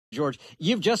George,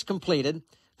 you've just completed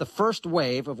the first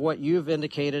wave of what you've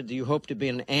indicated you hope to be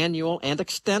an annual and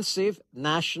extensive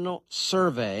national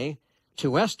survey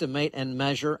to estimate and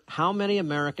measure how many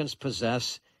Americans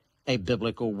possess a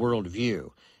biblical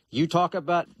worldview. You talk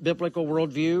about biblical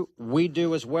worldview, we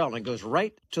do as well, and it goes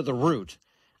right to the root,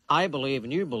 I believe,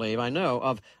 and you believe, I know,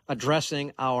 of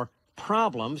addressing our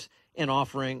problems and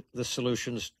offering the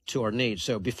solutions to our needs.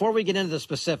 So before we get into the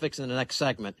specifics in the next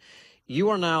segment, you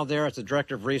are now there as the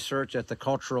Director of Research at the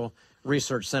Cultural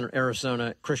Research Center,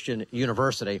 Arizona Christian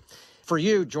University. For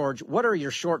you, George, what are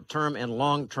your short-term and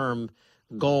long-term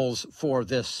goals for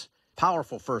this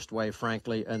powerful first wave,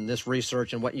 frankly, and this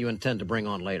research and what you intend to bring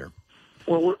on later?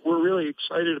 Well, we're really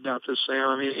excited about this, Sam.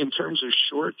 I mean, in terms of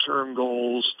short-term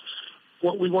goals,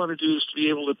 what we want to do is to be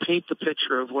able to paint the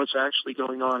picture of what's actually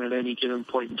going on at any given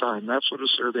point in time. That's what a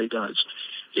survey does.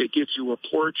 It gives you a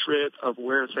portrait of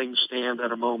where things stand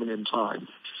at a moment in time.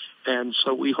 And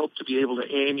so we hope to be able to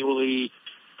annually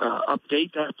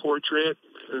update that portrait,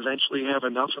 eventually have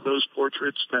enough of those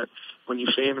portraits that when you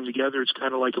fan them together, it's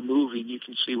kind of like a movie and you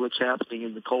can see what's happening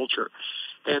in the culture.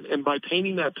 And by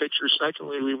painting that picture,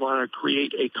 secondly, we want to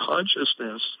create a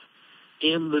consciousness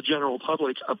in the general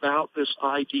public about this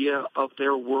idea of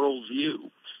their worldview.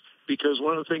 Because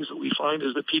one of the things that we find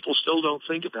is that people still don't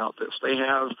think about this. They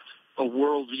have a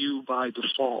worldview by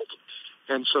default.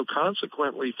 And so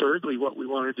consequently, thirdly, what we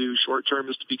want to do short term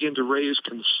is to begin to raise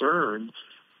concern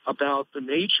about the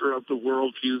nature of the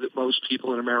worldview that most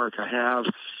people in America have.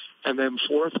 And then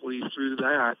fourthly, through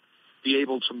that, be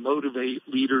able to motivate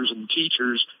leaders and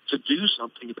teachers to do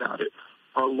something about it.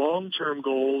 Our long-term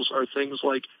goals are things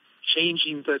like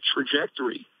changing the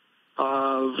trajectory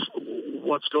of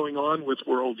what's going on with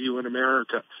worldview in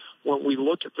America. When we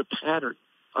look at the pattern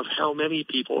of how many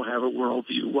people have a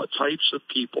worldview, what types of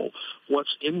people,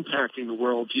 what's impacting the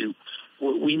worldview,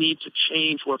 we need to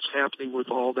change what's happening with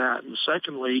all that. And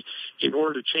secondly, in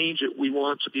order to change it, we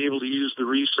want to be able to use the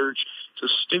research to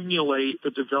stimulate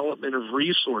the development of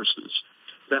resources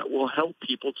that will help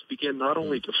people to begin not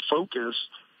only to focus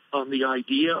on the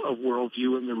idea of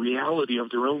worldview and the reality of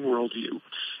their own worldview,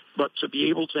 but to be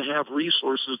able to have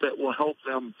resources that will help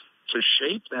them to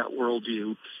shape that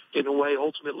worldview in a way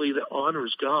ultimately that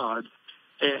honors God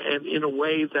and in a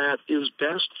way that is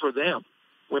best for them.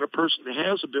 When a person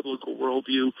has a biblical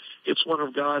worldview, it's one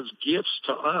of God's gifts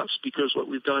to us because what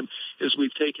we've done is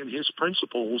we've taken his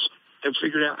principles and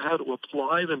figured out how to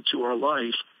apply them to our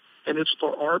life, and it's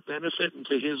for our benefit and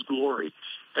to his glory.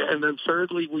 And then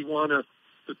thirdly, we want to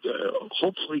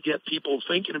hopefully get people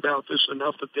thinking about this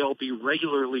enough that they'll be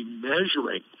regularly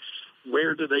measuring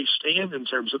where do they stand in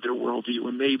terms of their worldview,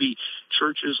 and maybe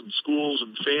churches and schools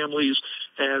and families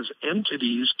as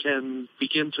entities can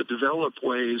begin to develop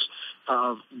ways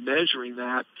of measuring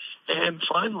that. And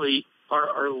finally,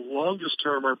 our longest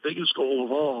term, our biggest goal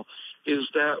of all, is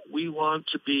that we want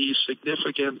to be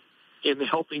significant in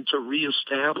helping to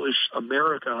reestablish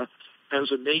America as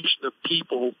a nation of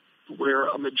people where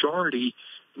a majority,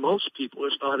 most people,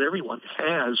 if not everyone,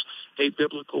 has a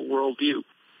biblical worldview.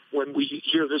 When we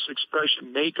hear this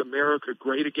expression, make America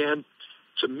great again,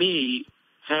 to me,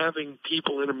 having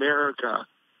people in America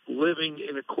living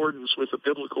in accordance with a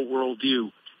biblical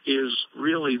worldview is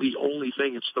really the only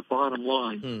thing. It's the bottom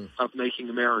line of making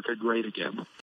America great again.